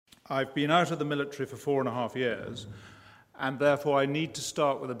I've been out of the military for 4.5 years, and therefore I need to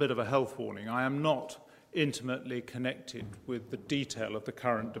start with a bit of a health warning. I am not intimately connected with the detail of the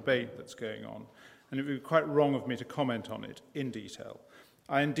current debate that's going on, and it would be quite wrong of me to comment on it in detail.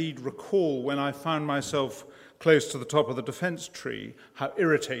 I indeed recall when I found myself close to the top of the defence tree how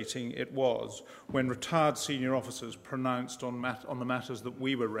irritating it was when retired senior officers pronounced on the matters that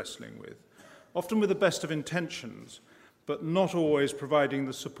we were wrestling with, often with the best of intentions, but not always providing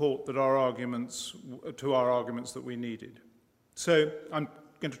the support that our arguments that we needed. So I'm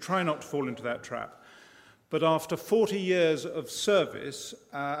going to try not to fall into that trap. But after 40 years of service,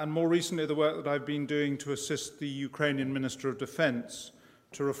 and more recently the work that I've been doing to assist the Ukrainian Minister of Defence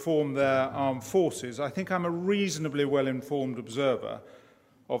to reform their armed forces, I think I'm a reasonably well-informed observer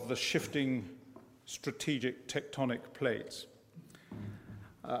of the shifting strategic tectonic plates.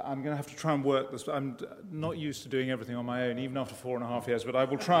 I'm going to have to try and work this. I'm not used to doing everything on my own, even after 4.5 years, but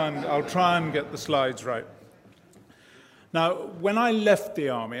I'll try and get the slides right. Now, when I left the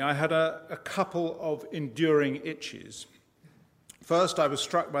army, I had a couple of enduring itches. First, I was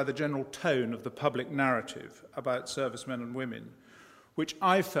struck by the general tone of the public narrative about servicemen and women, which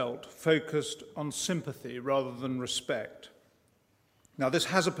I felt focused on sympathy rather than respect. Now, this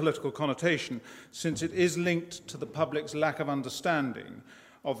has a political connotation, since it is linked to the public's lack of understanding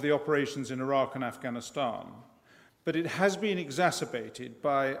of the operations in Iraq and Afghanistan, but it has been exacerbated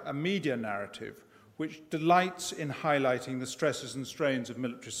by a media narrative which delights in highlighting the stresses and strains of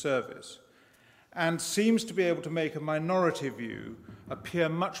military service, and seems to be able to make a minority view appear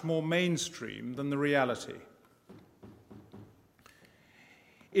much more mainstream than the reality.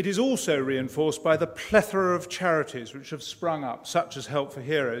 It is also reinforced by the plethora of charities which have sprung up, such as Help for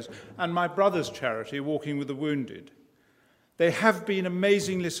Heroes and my brother's charity, Walking with the Wounded. They have been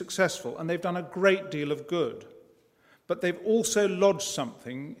amazingly successful, and they've done a great deal of good. But they've also lodged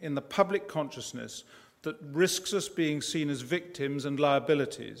something in the public consciousness that risks us being seen as victims and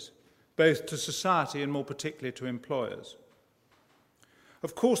liabilities, both to society and more particularly to employers.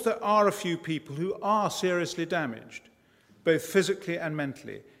 Of course, there are a few people who are seriously damaged, both physically and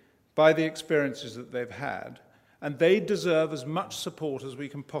mentally, by the experiences that they've had, and they deserve as much support as we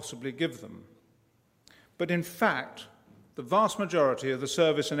can possibly give them. But in fact, the vast majority of the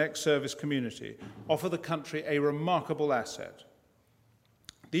service and ex-service community offer the country a remarkable asset.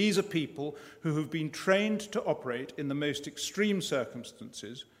 These are people who have been trained to operate in the most extreme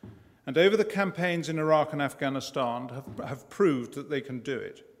circumstances, and over the campaigns in Iraq and Afghanistan have proved that they can do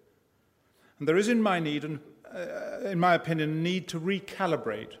it. And there is, in my opinion, a need to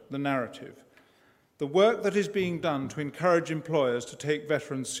recalibrate the narrative. The work that is being done to encourage employers to take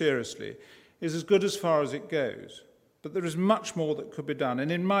veterans seriously is as good as far as it goes. But there is much more that could be done,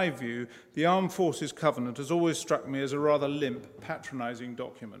 and in my view, the Armed Forces Covenant has always struck me as a rather limp, patronising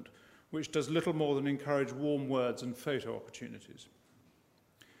document, which does little more than encourage warm words and photo opportunities.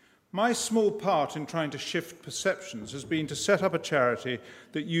 My small part in trying to shift perceptions has been to set up a charity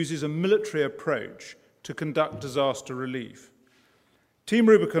that uses a military approach to conduct disaster relief. Team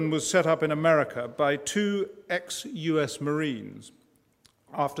Rubicon was set up in America by 2 ex-US Marines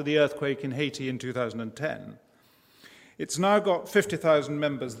after the earthquake in Haiti in 2010. It's now got 50,000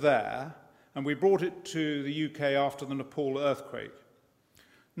 members there, and we brought it to the UK after the Nepal earthquake.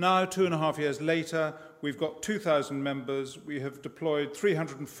 Now, 2.5 years later, we've got 2,000 members. We have deployed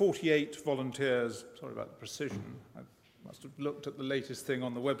 348 volunteers. Sorry about the precision. I must have looked at the latest thing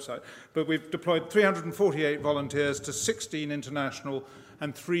on the website. But we've deployed 348 volunteers to 16 international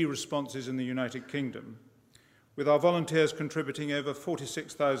and 3 responses in the United Kingdom, with our volunteers contributing over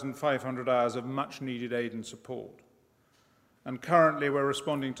 46,500 hours of much-needed aid and support. And currently we're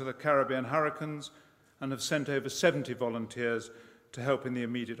responding to the Caribbean hurricanes and have sent over 70 volunteers to help in the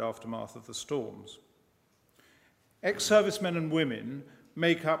immediate aftermath of the storms. Ex-servicemen and women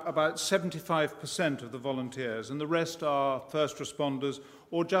make up about 75% of the volunteers, and the rest are first responders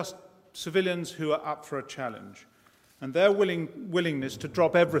or just civilians who are up for a challenge. And their willingness to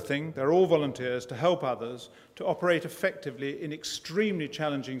drop everything, they're all volunteers, to help others, to operate effectively in extremely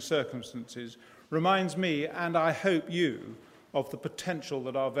challenging circumstances, reminds me, and I hope you, of the potential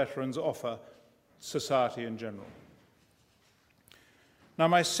that our veterans offer society in general. Now,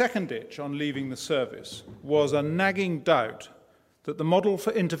 my second itch on leaving the service was a nagging doubt that the model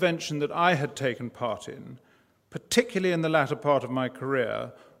for intervention that I had taken part in, particularly in the latter part of my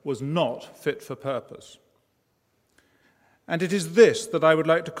career, was not fit for purpose. And it is this that I would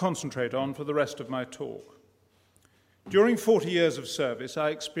like to concentrate on for the rest of my talk. During 40 years of service, I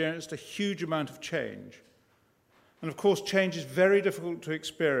experienced a huge amount of change. And of course, change is very difficult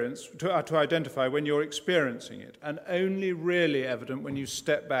to identify when you're experiencing it, and only really evident when you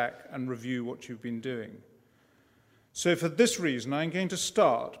step back and review what you've been doing. So for this reason, I'm going to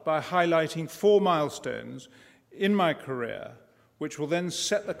start by highlighting 4 milestones in my career, which will then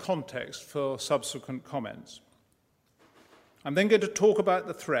set the context for subsequent comments. I'm then going to talk about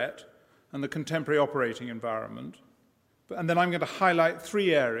the threat and the contemporary operating environment, and then I'm going to highlight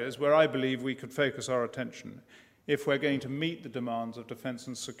 3 areas where I believe we could focus our attention if we're going to meet the demands of defence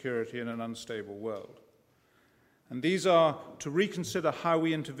and security in an unstable world. And these are to reconsider how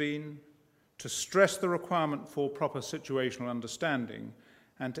we intervene, to stress the requirement for proper situational understanding,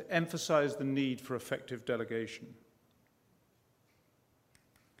 and to emphasise the need for effective delegation.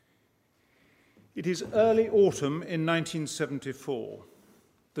 It is early autumn in 1974.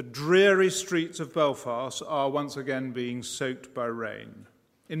 The dreary streets of Belfast are once again being soaked by rain.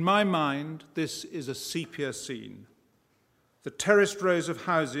 In my mind, this is a sepia scene. The terraced rows of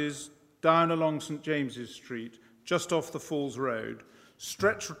houses down along St James's Street, just off the Falls Road,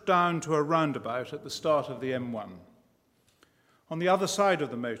 stretch down to a roundabout at the start of the M1. On the other side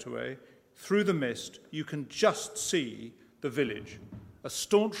of the motorway, through the mist, you can just see the village, a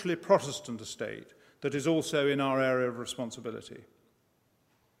staunchly Protestant estate that is also in our area of responsibility.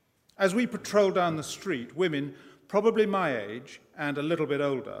 As we patrol down the street, women, probably my age and a little bit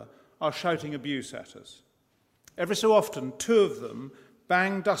older, are shouting abuse at us. Every so often, 2 of them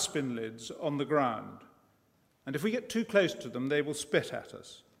bang dustbin lids on the ground, and if we get too close to them, they will spit at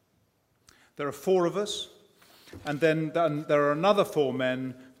us. There are 4 of us, and then there are another 4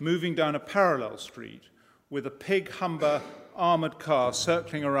 men moving down a parallel street with a pig Humber armoured car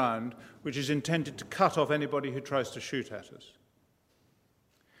circling around, which is intended to cut off anybody who tries to shoot at us.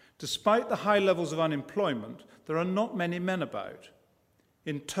 Despite the high levels of unemployment, there are not many men about.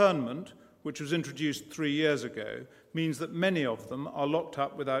 Internment, which was introduced 3 years ago, means that many of them are locked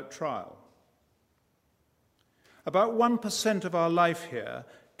up without trial. About 1% of our life here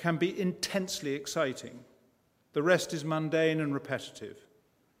can be intensely exciting. The rest is mundane and repetitive.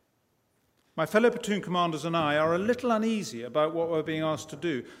 My fellow platoon commanders and I are a little uneasy about what we're being asked to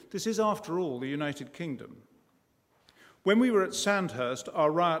do. This is, after all, the United Kingdom. When we were at Sandhurst,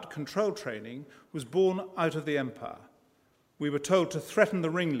 our riot control training was born out of the Empire. We were told to threaten the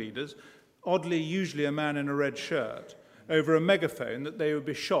ringleaders, oddly usually a man in a red shirt, over a megaphone that they would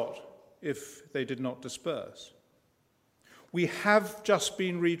be shot if they did not disperse. We have just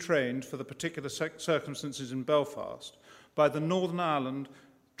been retrained for the particular circumstances in Belfast by the Northern Ireland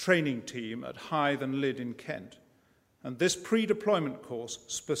training team at Hythe and Lydd in Kent. And this pre-deployment course,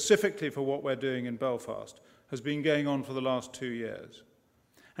 specifically for what we're doing in Belfast, has been going on for the last 2 years.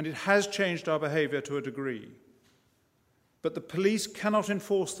 And it has changed our behaviour to a degree. But the police cannot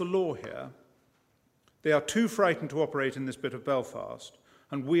enforce the law here. They are too frightened to operate in this bit of Belfast,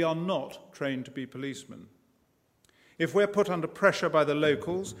 and we are not trained to be policemen. If we're put under pressure by the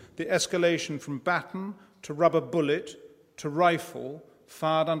locals, the escalation from baton to rubber bullet to rifle,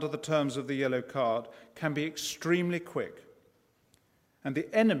 fired under the terms of the yellow card, can be extremely quick. And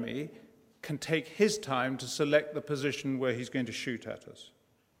the enemy can take his time to select the position where he's going to shoot at us.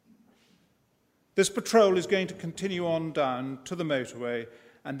 This patrol is going to continue on down to the motorway,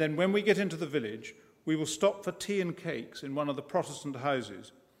 and then when we get into the village, we will stop for tea and cakes in one of the Protestant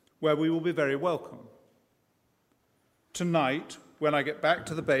houses, where we will be very welcome. Tonight, when I get back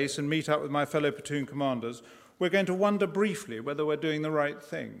to the base and meet up with my fellow platoon commanders, we're going to wonder briefly whether we're doing the right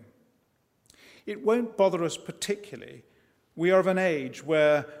thing. It won't bother us particularly. We are of an age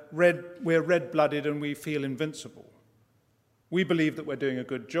where we're red-blooded and we feel invincible. We believe that we're doing a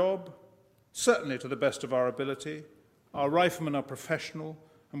good job, certainly to the best of our ability. Our riflemen are professional,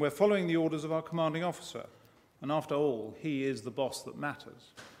 and we're following the orders of our commanding officer. And after all, he is the boss that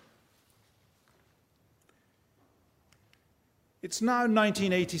matters. It's now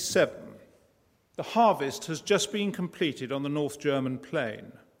 1987. The harvest has just been completed on the North German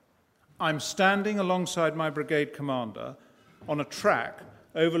plain. I'm standing alongside my brigade commander on a track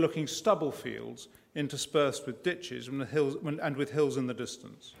overlooking stubble fields interspersed with ditches and with hills in the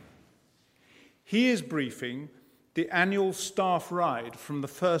distance. He is briefing the annual staff ride from the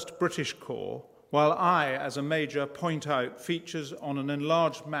 1st British Corps, while I, as a major, point out features on an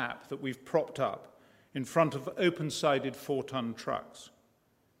enlarged map that we've propped up in front of open-sided 4-ton trucks.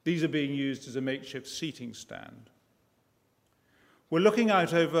 These are being used as a makeshift seating stand. We're looking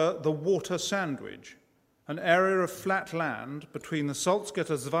out over the Water Sandwich, an area of flat land between the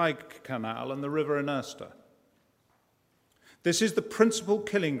Salzgitter Zweig Canal and the River Inersta. This is the principal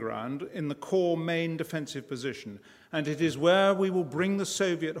killing ground in the Corps' main defensive position, and it is where we will bring the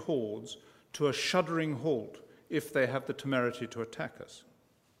Soviet hordes to a shuddering halt if they have the temerity to attack us.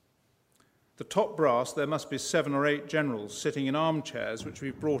 The top brass, there must be 7 or 8 generals sitting in armchairs which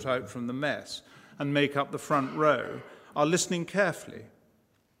we've brought out from the mess and make up the front row, are listening carefully.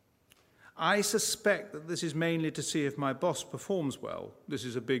 I suspect that this is mainly to see if my boss performs well. This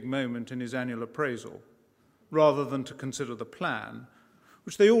is a big moment in his annual appraisal, rather than to consider the plan,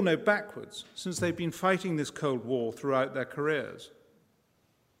 which they all know backwards, since they've been fighting this Cold War throughout their careers.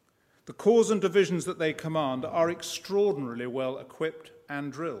 The corps and divisions that they command are extraordinarily well equipped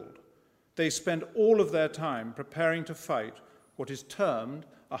and drilled. They spend all of their time preparing to fight what is termed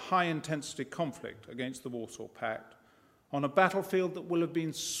a high-intensity conflict against the Warsaw Pact on a battlefield that will have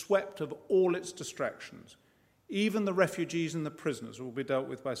been swept of all its distractions. Even the refugees and the prisoners will be dealt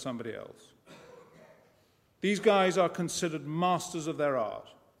with by somebody else. These guys are considered masters of their art,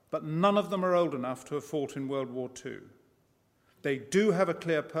 but none of them are old enough to have fought in World War II. They do have a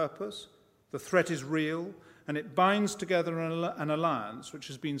clear purpose, the threat is real, and it binds together an alliance which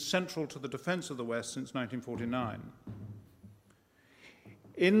has been central to the defense of the West since 1949.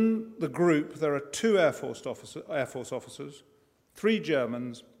 In the group, there are 2 Air Force officers, 3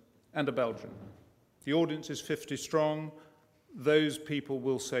 Germans, and a Belgian. The audience is 50 strong. Those people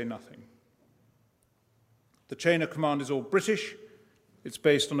will say nothing. The chain of command is all British. It's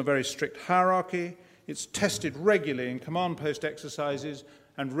based on a very strict hierarchy. It's tested regularly in command post exercises,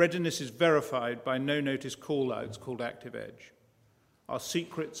 and readiness is verified by no-notice call-outs called Active Edge. Our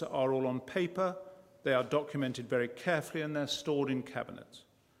secrets are all on paper. They are documented very carefully, and they're stored in cabinets.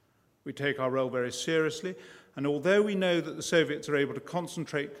 We take our role very seriously, and although we know that the Soviets are able to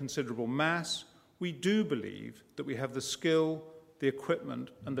concentrate considerable mass, we do believe that we have the skill, the equipment,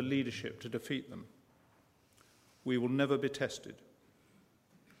 and the leadership to defeat them. We will never be tested.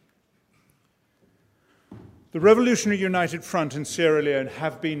 The Revolutionary United Front in Sierra Leone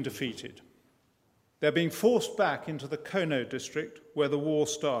have been defeated. They're being forced back into the Kono district where the war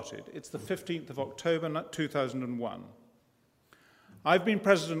started. It's the 15th of October 2001. I've been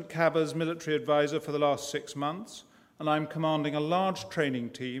President Kaba's military advisor for the last 6 months, and I'm commanding a large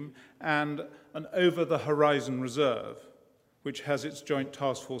training team and an over-the-horizon reserve, which has its Joint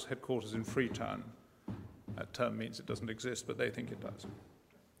Task Force headquarters in Freetown. That term means it doesn't exist, but they think it does.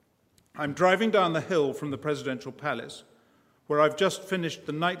 I'm driving down the hill from the presidential palace, where I've just finished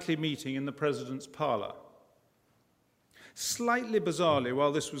the nightly meeting in the president's parlour. Slightly bizarrely,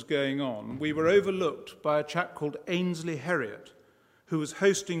 while this was going on, we were overlooked by a chap called Ainsley Herriot, who was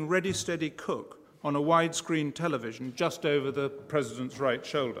hosting Ready Steady Cook on a widescreen television just over the president's right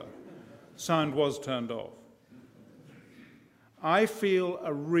shoulder. Sound was turned off. I feel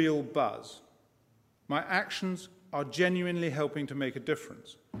a real buzz. My actions are genuinely helping to make a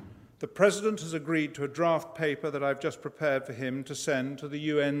difference. The President has agreed to a draft paper that I've just prepared for him to send to the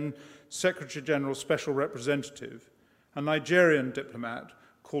UN Secretary-General's Special Representative, a Nigerian diplomat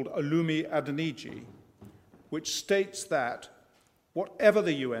called Olumi Adeniji, which states that, whatever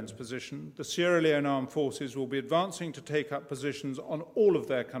the UN's position, the Sierra Leone Armed Forces will be advancing to take up positions on all of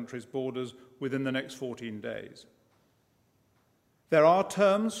their country's borders within the next 14 days. There are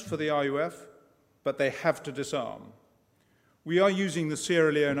terms for the RUF, but they have to disarm. We are using the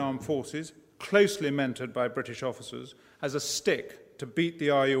Sierra Leone Armed Forces, closely mentored by British officers, as a stick to beat the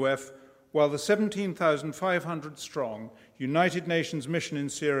RUF, while the 17,500-strong United Nations mission in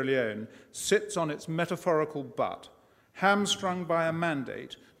Sierra Leone sits on its metaphorical butt, hamstrung by a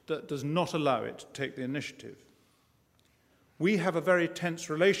mandate that does not allow it to take the initiative. We have a very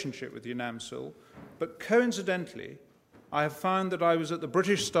tense relationship with UNAMSIL, but coincidentally, I have found that I was at the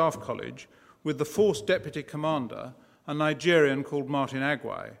British Staff College with the Force Deputy Commander, a Nigerian called Martin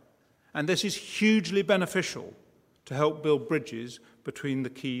Agwai, and this is hugely beneficial to help build bridges between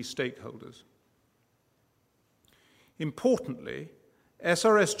the key stakeholders. Importantly,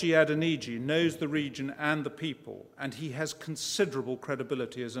 SRSG Adeniji knows the region and the people, and he has considerable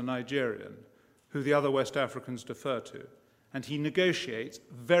credibility as a Nigerian, who the other West Africans defer to, and he negotiates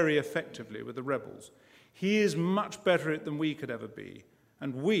very effectively with the rebels. He is much better at it than we could ever be,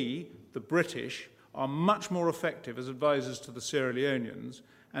 and we, the British, are much more effective as advisors to the Sierra Leoneans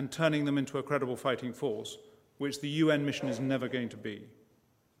and turning them into a credible fighting force, which the UN mission is never going to be.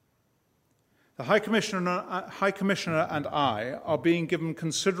 The High Commissioner and I are being given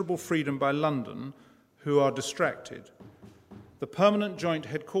considerable freedom by London, who are distracted. The Permanent Joint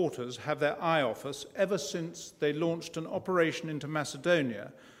Headquarters have their eye off us ever since they launched an operation into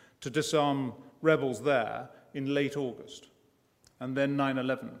Macedonia to disarm rebels there in late August. And then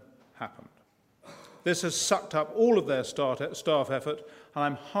 9/11 happened. This has sucked up all of their staff effort, and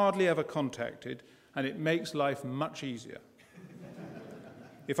I'm hardly ever contacted, and it makes life much easier.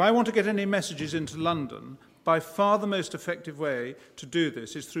 If I want to get any messages into London, By far the most effective way to do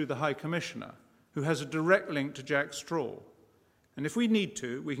this is through the High Commissioner, who has a direct link to Jack Straw. And if we need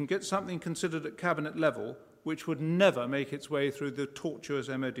to, we can get something considered at cabinet level which would never make its way through the tortuous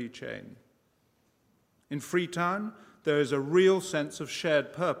MOD chain. In Freetown, there is a real sense of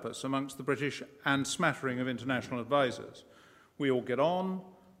shared purpose amongst the British and smattering of international advisors. We all get on,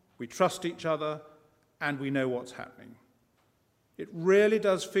 we trust each other, and we know what's happening. It really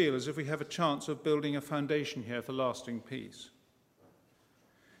does feel as if we have a chance of building a foundation here for lasting peace.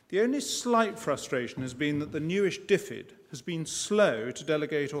 The only slight frustration has been that the newish DFID has been slow to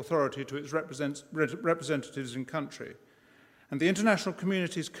delegate authority to its representatives in country, and the international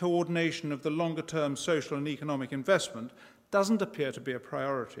community's coordination of the longer-term social and economic investment doesn't appear to be a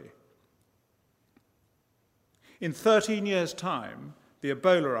priority. In 13 years' time, the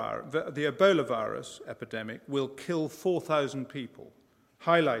Ebola virus epidemic will kill 4,000 people,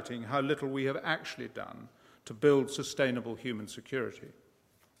 highlighting how little we have actually done to build sustainable human security.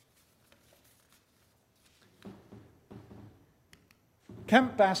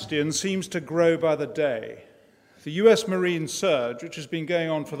 Camp Bastion seems to grow by the day. The US Marine surge, which has been going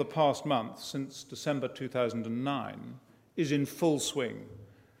on for the past month, since December 2009, is in full swing.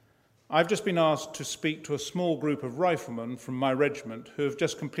 I've just been asked to speak to a small group of riflemen from my regiment who have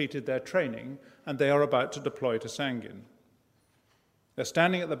just completed their training and they are about to deploy to Sangin. They're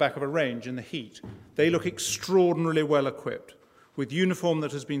standing at the back of a range in the heat. They look extraordinarily well equipped, with uniform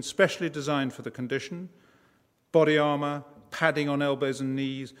that has been specially designed for the condition, body armour, padding on elbows and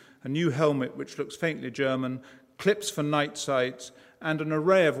knees, a new helmet which looks faintly German, clips for night sights, and an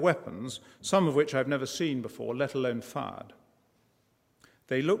array of weapons, some of which I've never seen before, let alone fired.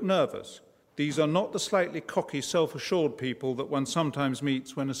 They look nervous. These are not the slightly cocky, self-assured people that one sometimes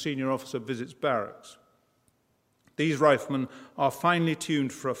meets when a senior officer visits barracks. These riflemen are finely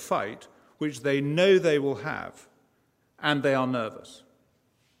tuned for a fight, which they know they will have, and they are nervous.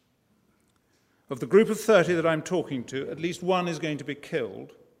 Of the group of 30 that I'm talking to, at least one is going to be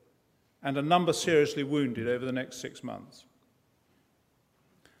killed and a number seriously wounded over the next 6 months.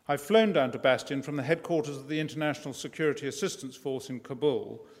 I've flown down to Bastion from the headquarters of the International Security Assistance Force in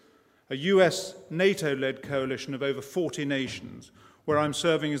Kabul, a US NATO-led coalition of over 40 nations, where I'm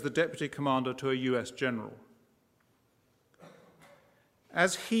serving as the deputy commander to a US general.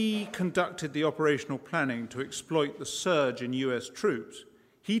 As he conducted the operational planning to exploit the surge in US troops,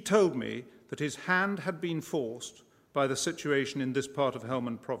 he told me that his hand had been forced by the situation in this part of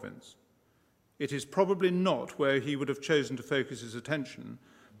Helmand province. It is probably not where he would have chosen to focus his attention,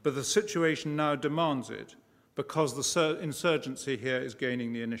 but the situation now demands it because the insurgency here is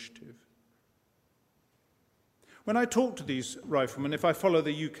gaining the initiative. When I talk to these riflemen, if I follow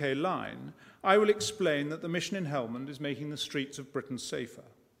the UK line, I will explain that the mission in Helmand is making the streets of Britain safer.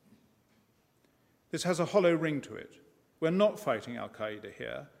 This has a hollow ring to it. We're not fighting Al-Qaeda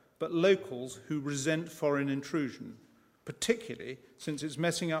here, but locals who resent foreign intrusion, particularly since it's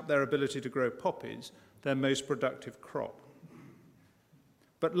messing up their ability to grow poppies, their most productive crop.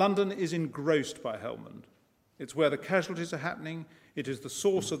 But London is engrossed by Helmand. It's where the casualties are happening. It is the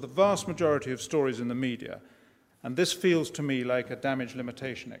source of the vast majority of stories in the media. And this feels to me like a damage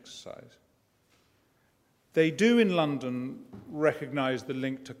limitation exercise. They do in London recognise the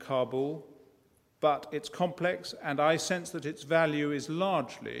link to Kabul, but it's complex, and I sense that its value is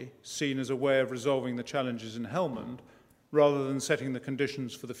largely seen as a way of resolving the challenges in Helmand, rather than setting the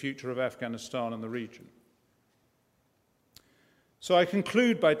conditions for the future of Afghanistan and the region. So I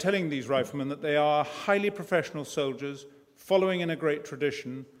conclude by telling these riflemen that they are highly professional soldiers, following in a great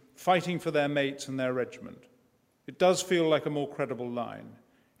tradition, fighting for their mates and their regiment. It does feel like a more credible line.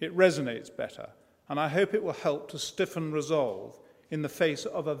 It resonates better, and I hope it will help to stiffen resolve in the face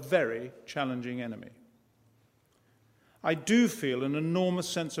of a very challenging enemy. I do feel an enormous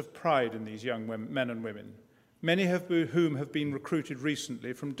sense of pride in these young men and women, many of whom have been recruited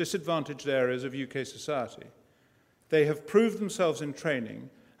recently from disadvantaged areas of UK society. They have proved themselves in training,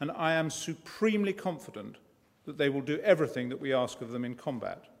 and I am supremely confident that they will do everything that we ask of them in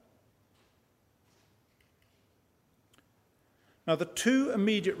combat. Now, the two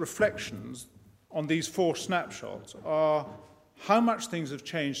immediate reflections on these 4 snapshots are how much things have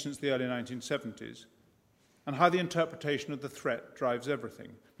changed since the early 1970s and how the interpretation of the threat drives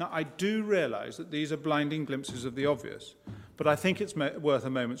everything. Now, I do realise that these are blinding glimpses of the obvious, but I think it's worth a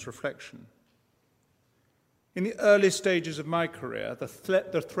moment's reflection. In the early stages of my career, the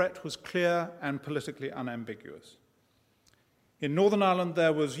threat was clear and politically unambiguous. In Northern Ireland,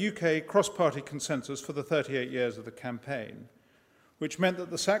 there was UK cross-party consensus for the 38 years of the campaign, which meant that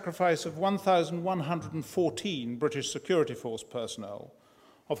the sacrifice of 1,114 British Security Force personnel,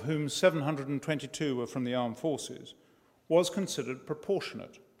 of whom 722 were from the armed forces, was considered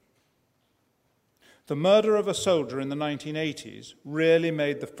proportionate. The murder of a soldier in the 1980s rarely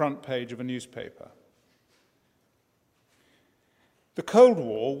made the front page of a newspaper. The Cold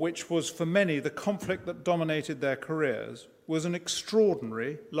War, which was for many the conflict that dominated their careers, was an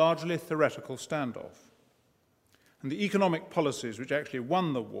extraordinary, largely theoretical standoff. And the economic policies which actually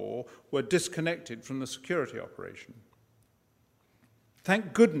won the war were disconnected from the security operation.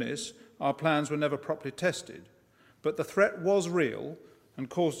 Thank goodness our plans were never properly tested, but the threat was real and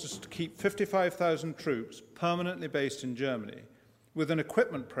caused us to keep 55,000 troops permanently based in Germany with an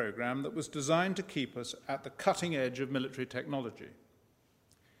equipment program that was designed to keep us at the cutting edge of military technology.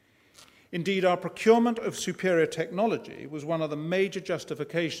 Indeed, our procurement of superior technology was one of the major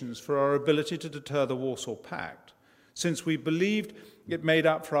justifications for our ability to deter the Warsaw Pact, since we believed it made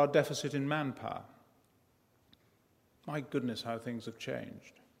up for our deficit in manpower. My goodness, how things have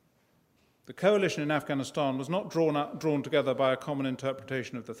changed. The coalition in Afghanistan was not drawn together by a common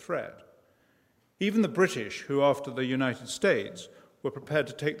interpretation of the threat. Even the British, who after the United States were prepared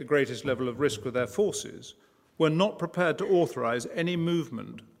to take the greatest level of risk with their forces, were not prepared to authorize any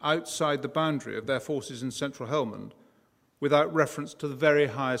movement outside the boundary of their forces in central Helmand without reference to the very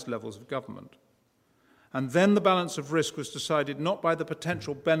highest levels of government. And then the balance of risk was decided not by the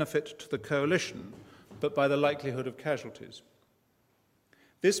potential benefit to the coalition, but by the likelihood of casualties.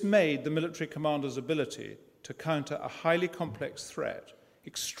 This made the military commander's ability to counter a highly complex threat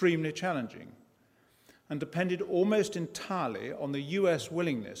extremely challenging and depended almost entirely on the US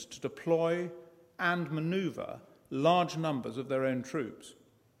willingness to deploy and maneuver large numbers of their own troops.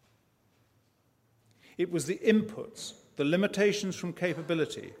 It was the inputs, the limitations from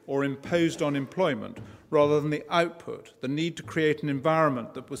capability or imposed on employment, rather than the output, the need to create an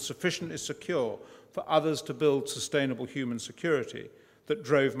environment that was sufficiently secure for others to build sustainable human security, that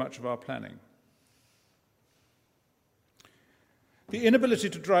drove much of our planning. The inability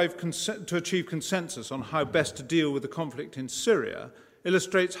to achieve consensus on how best to deal with the conflict in Syria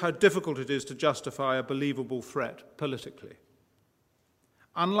illustrates how difficult it is to justify a believable threat politically.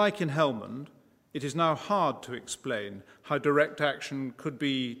 Unlike in Helmand, it is now hard to explain how direct action could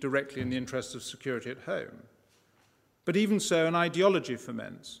be directly in the interests of security at home. But even so, an ideology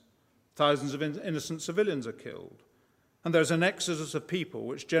ferments. Thousands of innocent civilians are killed. And there's an exodus of people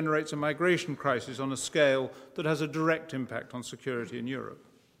which generates a migration crisis on a scale that has a direct impact on security in Europe.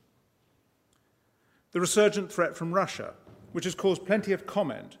 The resurgent threat from Russia, which has caused plenty of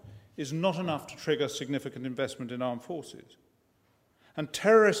comment, is not enough to trigger significant investment in armed forces. And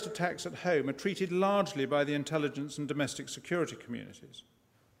terrorist attacks at home are treated largely by the intelligence and domestic security communities.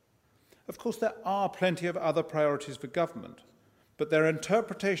 Of course, there are plenty of other priorities for government, but their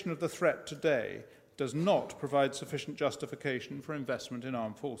interpretation of the threat today does not provide sufficient justification for investment in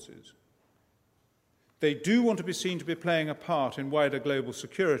armed forces. They do want to be seen to be playing a part in wider global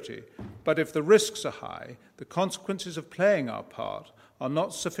security, but if the risks are high, the consequences of playing our part are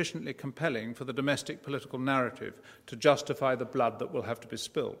not sufficiently compelling for the domestic political narrative to justify the blood that will have to be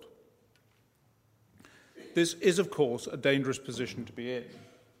spilled. This is, of course, a dangerous position to be in.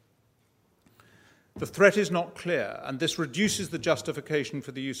 The threat is not clear, and this reduces the justification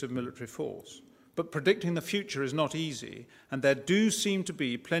for the use of military force. But predicting the future is not easy, and there do seem to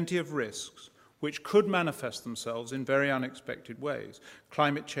be plenty of risks which could manifest themselves in very unexpected ways.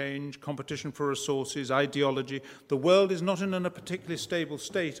 Climate change, competition for resources, ideology. The world is not in a particularly stable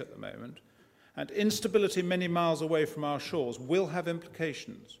state at the moment, and instability many miles away from our shores will have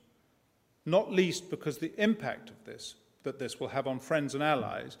implications, not least because the impact of this will have on friends and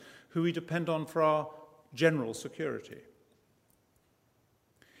allies who we depend on for our general security.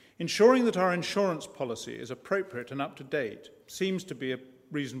 Ensuring that our insurance policy is appropriate and up to date seems to be a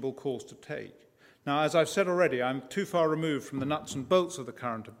reasonable course to take. Now, as I've said already, I'm too far removed from the nuts and bolts of the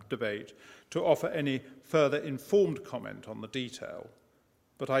current debate to offer any further informed comment on the detail.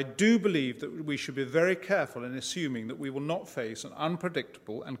 But I do believe that we should be very careful in assuming that we will not face an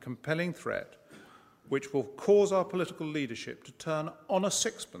unpredictable and compelling threat which will cause our political leadership to turn on a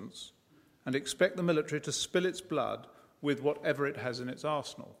sixpence and expect the military to spill its blood with whatever it has in its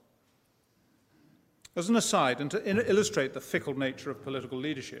arsenal. As an aside, and to illustrate the fickle nature of political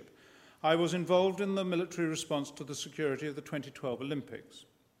leadership, I was involved in the military response to the security of the 2012 Olympics.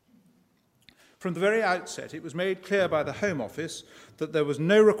 From the very outset, it was made clear by the Home Office that there was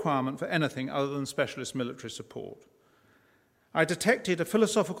no requirement for anything other than specialist military support. I detected a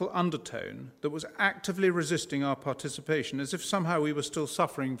philosophical undertone that was actively resisting our participation, as if somehow we were still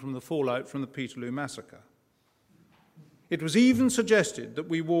suffering from the fallout from the Peterloo massacre. It was even suggested that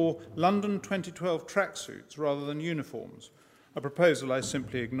we wore London 2012 tracksuits rather than uniforms, a proposal I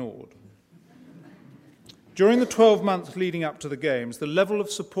simply ignored. During the 12 months leading up to the Games, the level of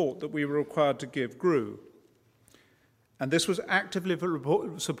support that we were required to give grew. And this was actively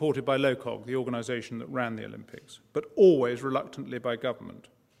supported by LOCOG, the organisation that ran the Olympics, but always reluctantly by government.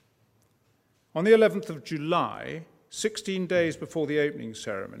 On the 11th of July, 16 days before the opening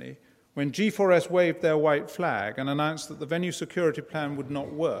ceremony, when G4S waved their white flag and announced that the venue security plan would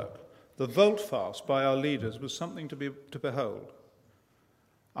not work, the volte-face by our leaders was something to behold.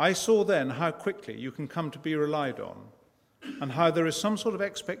 I saw then how quickly you can come to be relied on, and how there is some sort of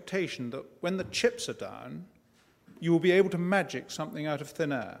expectation that when the chips are down, you will be able to magic something out of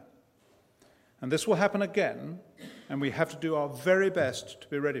thin air. And this will happen again, and we have to do our very best to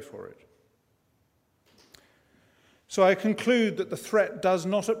be ready for it. So I conclude that the threat does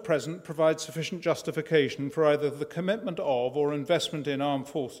not at present provide sufficient justification for either the commitment of or investment in armed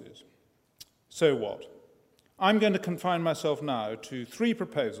forces. So what? I'm going to confine myself now to 3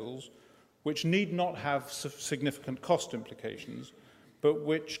 proposals which need not have significant cost implications, but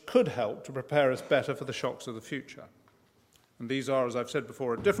which could help to prepare us better for the shocks of the future. And these are, as I've said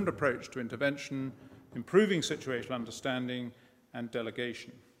before, a different approach to intervention, improving situational understanding, and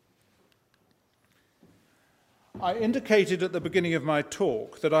delegation. I indicated at the beginning of my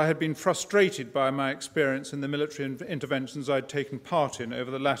talk that I had been frustrated by my experience in the military interventions I'd taken part in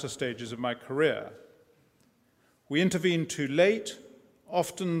over the latter stages of my career. We intervened too late.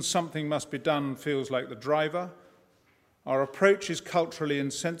 Often something must be done feels like the driver. Our approach is culturally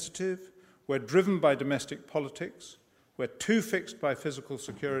insensitive. We're driven by domestic politics. We're too fixed by physical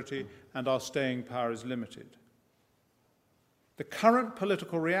security, and our staying power is limited. The current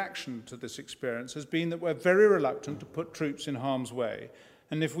political reaction to this experience has been that we're very reluctant to put troops in harm's way,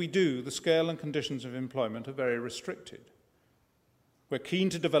 and if we do, the scale and conditions of employment are very restricted. We're keen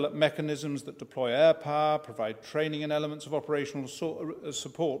to develop mechanisms that deploy air power, provide training and elements of operational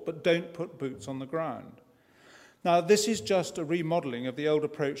support, but don't put boots on the ground. Now, this is just a remodelling of the old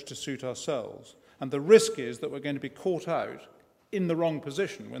approach to suit ourselves, and the risk is that we're going to be caught out in the wrong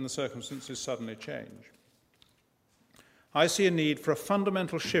position when the circumstances suddenly change. I see a need for a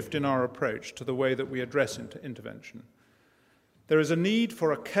fundamental shift in our approach to the way that we address intervention. There is a need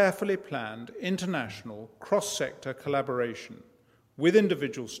for a carefully planned international cross-sector collaboration with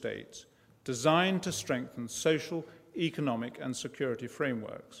individual states designed to strengthen social, economic and security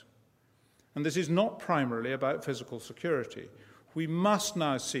frameworks. And this is not primarily about physical security. We must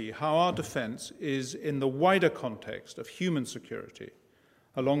now see how our defence is in the wider context of human security,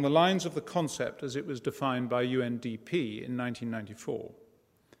 along the lines of the concept as it was defined by UNDP in 1994.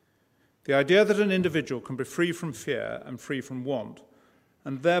 The idea that an individual can be free from fear and free from want,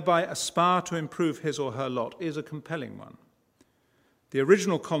 and thereby aspire to improve his or her lot, is a compelling one. The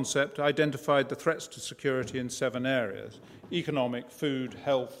original concept identified the threats to security in 7 areas: economic, food,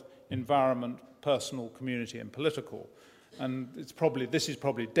 health, environment, personal, community, and political. And this is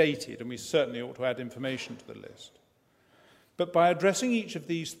probably dated, and we certainly ought to add information to the list. But by addressing each of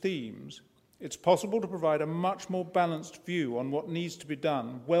these themes, it's possible to provide a much more balanced view on what needs to be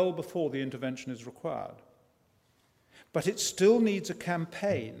done well before the intervention is required. But it still needs a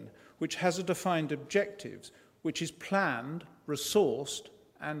campaign which has a defined objectives, which is planned, resourced,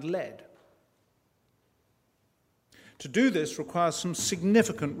 and led. To do this requires some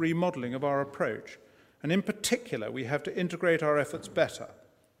significant remodelling of our approach, and in particular, we have to integrate our efforts better,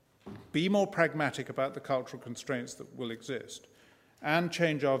 be more pragmatic about the cultural constraints that will exist, and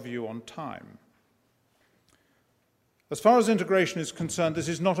change our view on time. As far as integration is concerned, this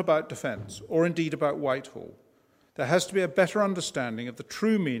is not about defence, or indeed about Whitehall. There has to be a better understanding of the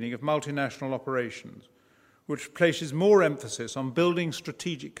true meaning of multinational operations, which places more emphasis on building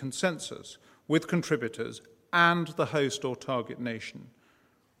strategic consensus with contributors and the host or target nation,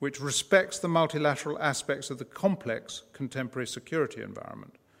 which respects the multilateral aspects of the complex contemporary security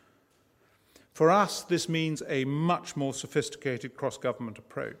environment. For us, this means a much more sophisticated cross-government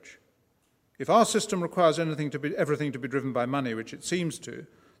approach. If our system requires everything to be driven by money, which it seems to,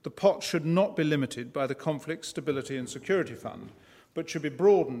 the pot should not be limited by the Conflict, Stability and Security Fund, but should be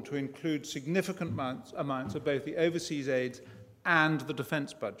broadened to include significant amounts of both the overseas aids and the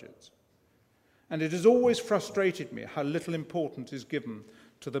defence budgets. And it has always frustrated me how little importance is given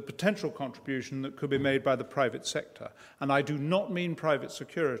to the potential contribution that could be made by the private sector. And I do not mean private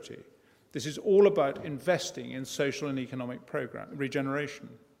security. This is all about investing in social and economic regeneration.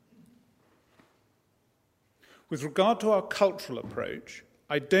 With regard to our cultural approach,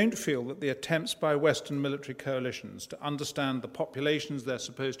 I don't feel that the attempts by Western military coalitions to understand the populations they're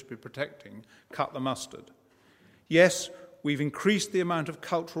supposed to be protecting cut the mustard. Yes, we've increased the amount of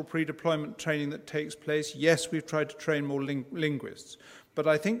cultural pre-deployment training that takes place. Yes, we've tried to train more linguists. But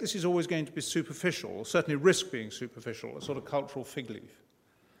I think this is always going to be superficial, or certainly risk being superficial, a sort of cultural fig leaf.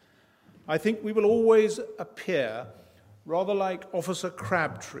 I think we will always appear rather like Officer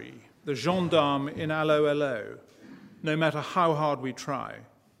Crabtree, the gendarme in Allo Allo, no matter how hard we try.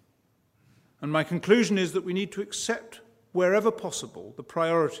 And my conclusion is that we need to accept, wherever possible, the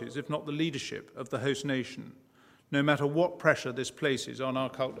priorities, if not the leadership, of the host nation, no matter what pressure this places on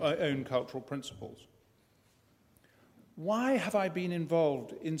our own cultural principles. Why have I been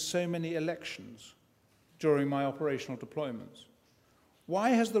involved in so many elections during my operational deployments? Why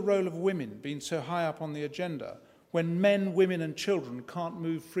has the role of women been so high up on the agenda when men, women and children can't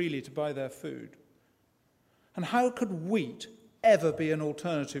move freely to buy their food? And how could wheat ever be an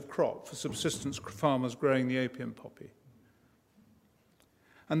alternative crop for subsistence farmers growing the opium poppy?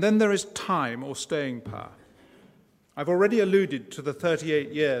 And then there is time or staying power. I've already alluded to the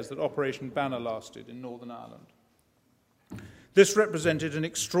 38 years that Operation Banner lasted in Northern Ireland. This represented an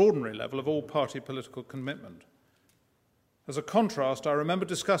extraordinary level of all-party political commitment. As a contrast, I remember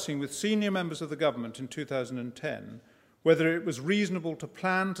discussing with senior members of the government in 2010 whether it was reasonable to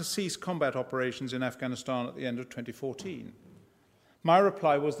plan to cease combat operations in Afghanistan at the end of 2014. My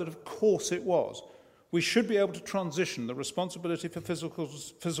reply was that of course it was. We should be able to transition the responsibility for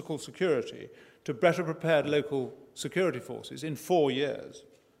physical security to better prepared local security forces in 4 years.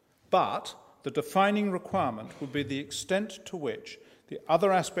 But the defining requirement would be the extent to which the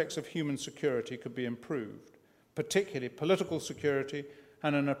other aspects of human security could be improved, particularly political security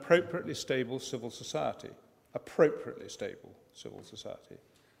and an appropriately stable civil society. Appropriately stable civil society.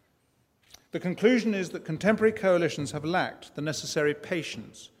 The conclusion is that contemporary coalitions have lacked the necessary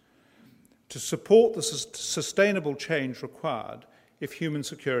patience to support the sustainable change required if human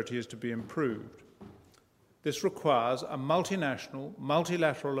security is to be improved. This requires a multinational,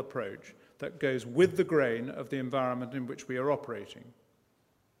 multilateral approach that goes with the grain of the environment in which we are operating.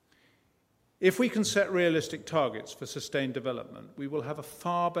 If we can set realistic targets for sustained development, we will have a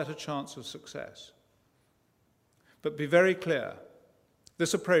far better chance of success. But be very clear,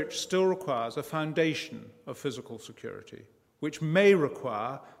 this approach still requires a foundation of physical security, which may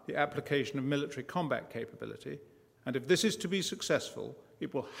require the application of military combat capability, and if this is to be successful,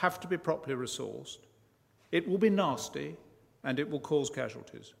 it will have to be properly resourced, it will be nasty, and it will cause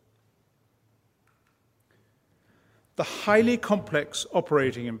casualties. The highly complex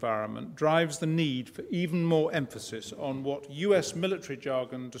operating environment drives the need for even more emphasis on what US military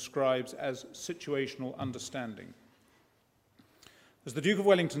jargon describes as situational understanding. As the Duke of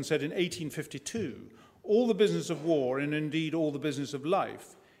Wellington said in 1852, all the business of war, and indeed all the business of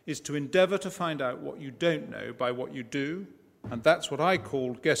life, is to endeavour to find out what you don't know by what you do, and that's what I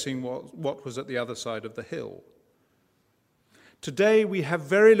called guessing what was at the other side of the hill. Today we have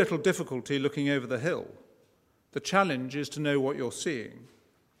very little difficulty looking over the hill. The challenge is to know what you're seeing,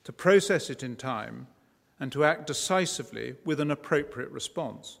 to process it in time, and to act decisively with an appropriate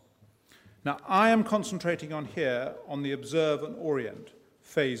response. Now, I am concentrating on the observe and orient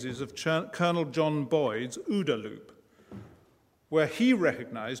phases of Colonel John Boyd's OODA loop, where he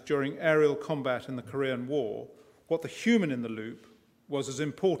recognized during aerial combat in the Korean War what the human in the loop was as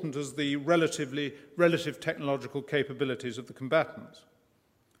important as the relative technological capabilities of the combatants.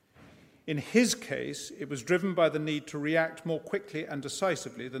 In his case, it was driven by the need to react more quickly and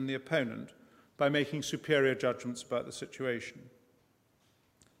decisively than the opponent by making superior judgments about the situation.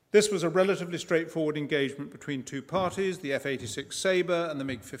 This was a relatively straightforward engagement between two parties, the F-86 Sabre and the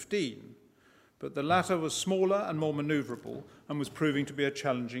MiG-15, but the latter was smaller and more manoeuvrable and was proving to be a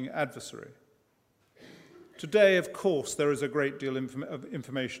challenging adversary. Today, of course, there is a great deal of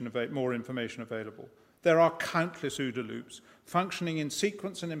more information available. There are countless OODA loops functioning in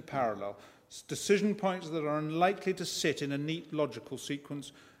sequence and in parallel, decision points that are unlikely to sit in a neat logical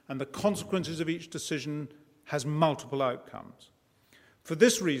sequence, and the consequences of each decision has multiple outcomes. For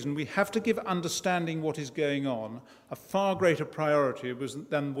this reason, we have to give understanding what is going on a far greater priority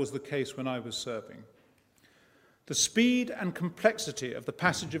than was the case when I was serving. The speed and complexity of the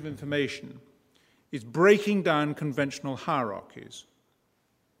passage of information is breaking down conventional hierarchies.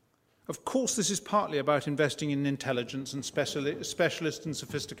 Of course, this is partly about investing in intelligence and specialist and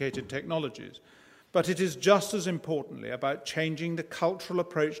sophisticated technologies, but it is just as importantly about changing the cultural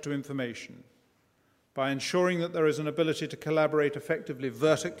approach to information by ensuring that there is an ability to collaborate effectively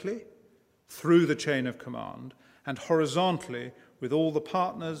vertically through the chain of command and horizontally with all the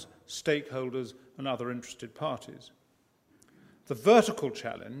partners, stakeholders, and other interested parties. The vertical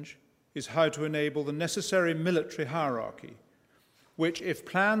challenge is how to enable the necessary military hierarchy, which, if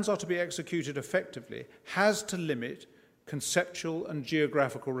plans are to be executed effectively, has to limit conceptual and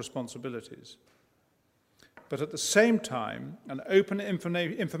geographical responsibilities. But at the same time, an open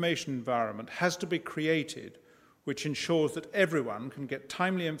information environment has to be created which ensures that everyone can get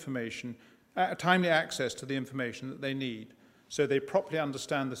timely access to the information that they need, so they properly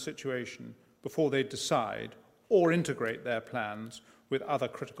understand the situation before they decide or integrate their plans with other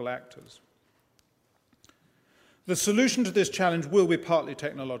critical actors. The solution to this challenge will be partly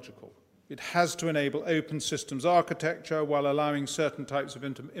technological. It has to enable open systems architecture while allowing certain types of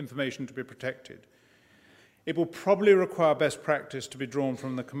information to be protected. It will probably require best practice to be drawn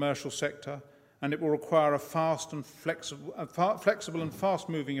from the commercial sector, and it will require a flexible and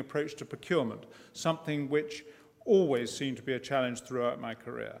fast-moving approach to procurement, something which always seemed to be a challenge throughout my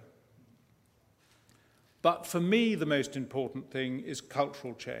career. But for me, the most important thing is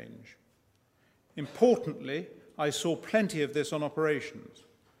cultural change. Importantly, I saw plenty of this on operations.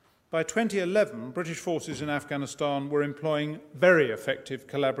 By 2011, British forces in Afghanistan were employing very effective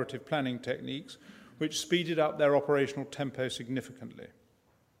collaborative planning techniques which speeded up their operational tempo significantly.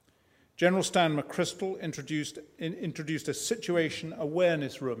 General Stan McChrystal introduced a situation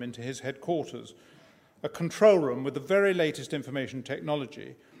awareness room into his headquarters, a control room with the very latest information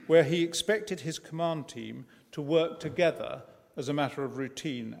technology, where he expected his command team to work together as a matter of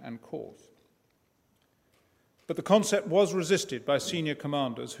routine and course. But the concept was resisted by senior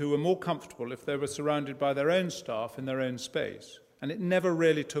commanders who were more comfortable if they were surrounded by their own staff in their own space, and it never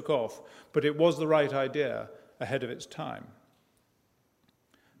really took off, but it was the right idea ahead of its time.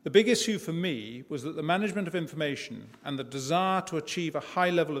 The big issue for me was that the management of information and the desire to achieve a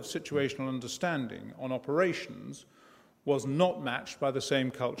high level of situational understanding on operations was not matched by the same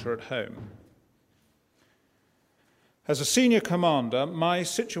culture at home. As a senior commander, my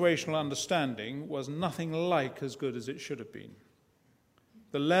situational understanding was nothing like as good as it should have been.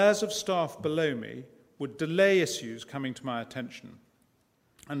 The layers of staff below me would delay issues coming to my attention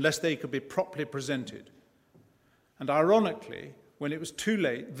unless they could be properly presented. And ironically, when it was too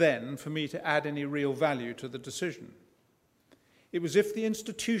late then for me to add any real value to the decision. It was as if the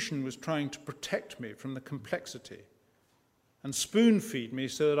institution was trying to protect me from the complexity and spoon-feed me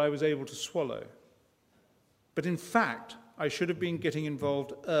so that I was able to swallow. But in fact, I should have been getting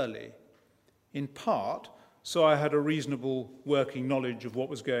involved early, in part so I had a reasonable working knowledge of what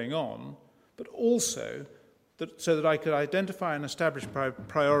was going on, but also so that I could identify and establish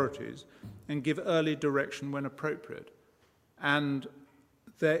priorities and give early direction when appropriate. And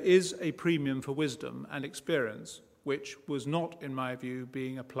there is a premium for wisdom and experience, which was not, in my view,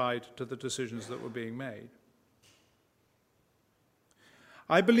 being applied to the decisions that were being made.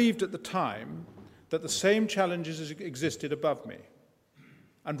 I believed at the time that the same challenges existed above me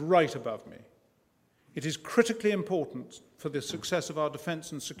and right above me. It is critically important for the success of our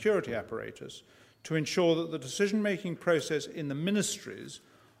defence and security apparatus to ensure that the decision-making process in the ministries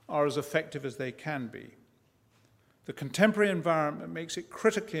are as effective as they can be. The contemporary environment makes it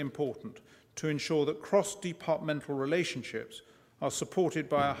critically important to ensure that cross-departmental relationships are supported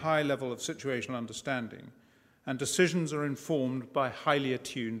by a high level of situational understanding and decisions are informed by highly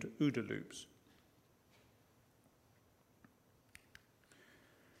attuned OODA loops.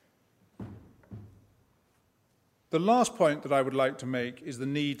 The last point that I would like to make is the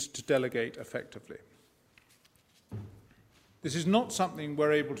need to delegate effectively. This is not something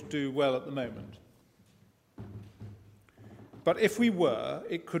we're able to do well at the moment. But if we were,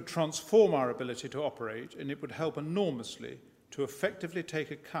 it could transform our ability to operate, and it would help enormously to effectively take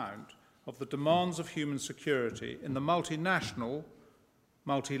account of the demands of human security in the multinational,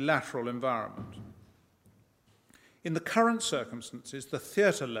 multilateral environment. In the current circumstances, the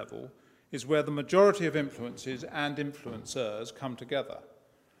theatre level is where the majority of influences and influencers come together.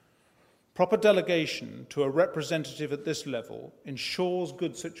 Proper delegation to a representative at this level ensures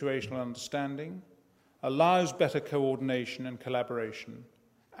good situational understanding, allows better coordination and collaboration,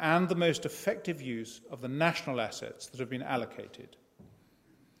 and the most effective use of the national assets that have been allocated.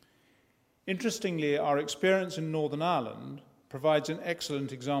 Interestingly, our experience in Northern Ireland provides an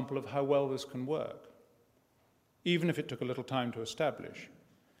excellent example of how well this can work, even if it took a little time to establish.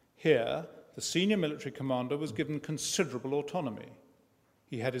 Here, the senior military commander was given considerable autonomy.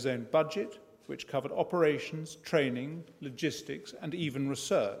 He had his own budget, which covered operations, training, logistics, and even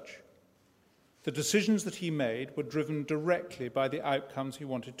research. The decisions that he made were driven directly by the outcomes he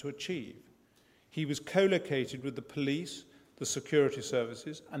wanted to achieve. He was co-located with the police, the security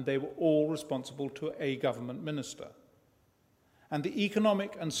services, and they were all responsible to a government minister. And the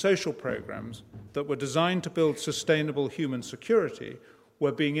economic and social programs that were designed to build sustainable human security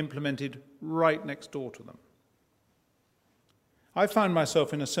were being implemented right next door to them. I found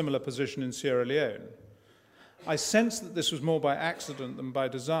myself in a similar position in Sierra Leone. I sense that this was more by accident than by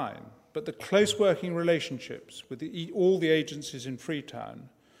design, but the close working relationships with all the agencies in Freetown,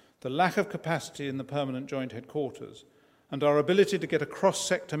 the lack of capacity in the permanent joint headquarters, and our ability to get a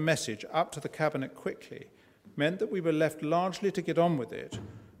cross-sector message up to the Cabinet quickly meant that we were left largely to get on with it,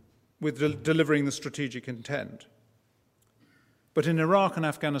 with delivering the strategic intent. But in Iraq and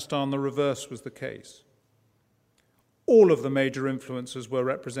Afghanistan, the reverse was the case. All of the major influences were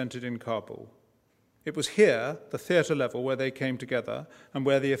represented in Kabul. It was here, the theatre level, where they came together and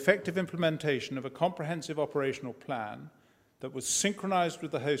where the effective implementation of a comprehensive operational plan that was synchronized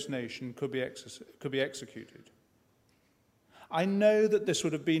with the host nation could be executed. I know that this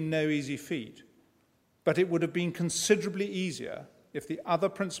would have been no easy feat, but it would have been considerably easier if the other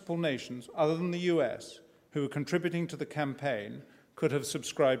principal nations, other than the US, who were contributing to the campaign, could have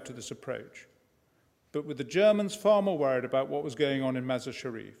subscribed to this approach. But with the Germans far more worried about what was going on in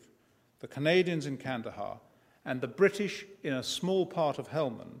Mazar-Sharif, the Canadians in Kandahar, and the British in a small part of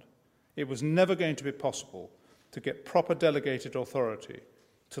Helmand, it was never going to be possible to get proper delegated authority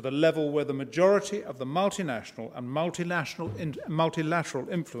to the level where the majority of the multinational and multilateral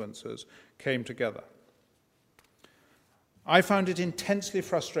influencers came together. I found it intensely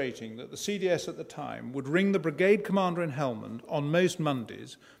frustrating that the CDS at the time would ring the brigade commander in Helmand on most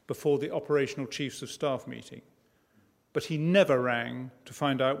Mondays before the operational chiefs of staff meeting, but he never rang to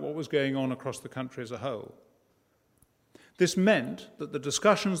find out what was going on across the country as a whole. This meant that the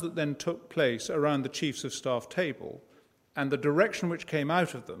discussions that then took place around the chiefs of staff table and the direction which came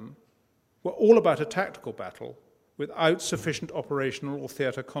out of them were all about a tactical battle without sufficient operational or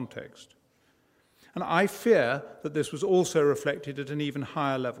theatre context. And I fear that this was also reflected at an even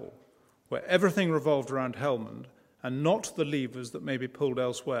higher level, where everything revolved around Helmand and not the levers that may be pulled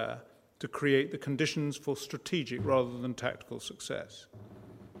elsewhere to create the conditions for strategic rather than tactical success.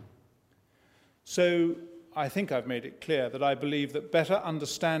 So I think I've made it clear that I believe that better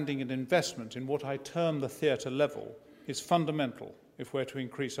understanding and investment in what I term the theatre level is fundamental if we're to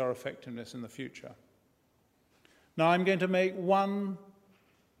increase our effectiveness in the future. Now I'm going to make one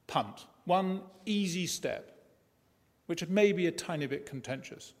punt, one easy step, which may be a tiny bit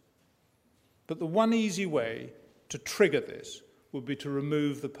contentious. But the one easy way to trigger this would be to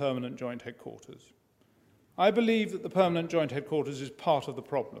remove the permanent joint headquarters. I believe that the permanent joint headquarters is part of the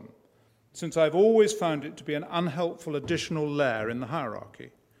problem, since I've always found it to be an unhelpful additional layer in the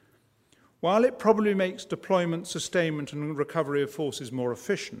hierarchy. While it probably makes deployment, sustainment, and recovery of forces more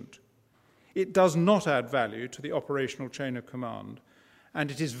efficient, it does not add value to the operational chain of command, and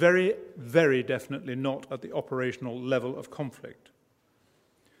it is very, very definitely not at the operational level of conflict.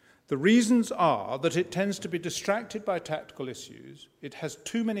 The reasons are that it tends to be distracted by tactical issues, it has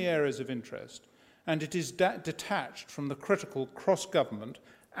too many areas of interest, and it is detached from the critical cross-government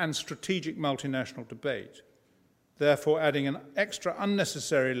and strategic multinational debate, therefore adding an extra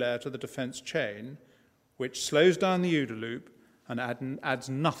unnecessary layer to the defence chain, which slows down the OODA loop and adds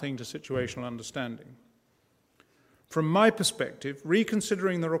nothing to situational understanding. From my perspective,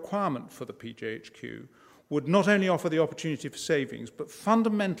 reconsidering the requirement for the PJHQ would not only offer the opportunity for savings, but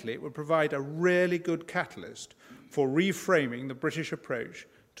fundamentally it would provide a really good catalyst for reframing the British approach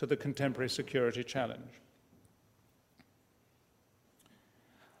to the contemporary security challenge.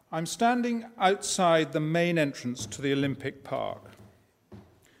 I'm standing outside the main entrance to the Olympic Park.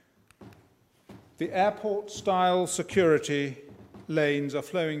 The airport-style security lanes are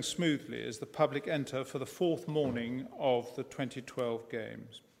flowing smoothly as the public enter for the fourth morning of the 2012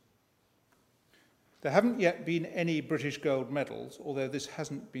 Games. There haven't yet been any British gold medals, although this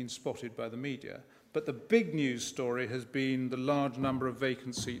hasn't been spotted by the media, but the big news story has been the large number of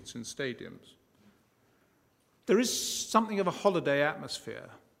vacant seats in stadiums. There is something of a holiday atmosphere.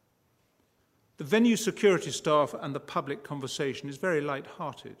 The venue security staff and the public conversation is very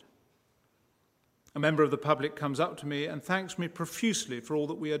light-hearted. A member of the public comes up to me and thanks me profusely for all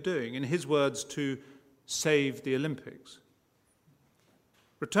that we are doing, in his words, to save the Olympics.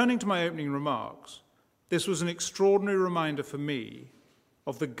 Returning to my opening remarks, this was an extraordinary reminder for me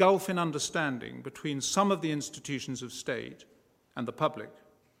of the gulf in understanding between some of the institutions of state and the public.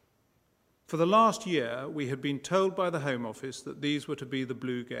 For the last year, we had been told by the Home Office that these were to be the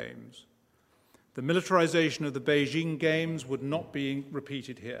Blue Games. The militarization of the Beijing Games would not be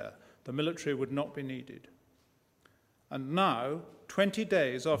repeated here. The military would not be needed. And now, 20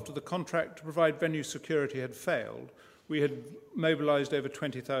 days after the contract to provide venue security had failed, we had mobilized over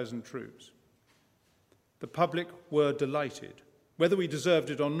 20,000 troops. The public were delighted. Whether we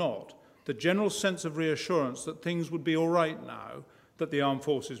deserved it or not, the general sense of reassurance that things would be all right now, that the armed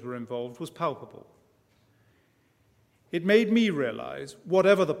forces were involved, was palpable. It made me realize,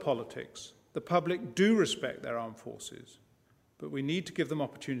 whatever the politics, The public do respect their armed forces, but we need to give them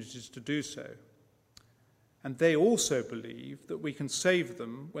opportunities to do so. And they also believe that we can save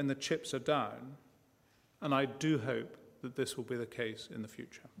them when the chips are down, and I do hope that this will be the case in the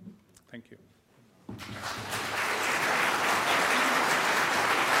future. Thank you.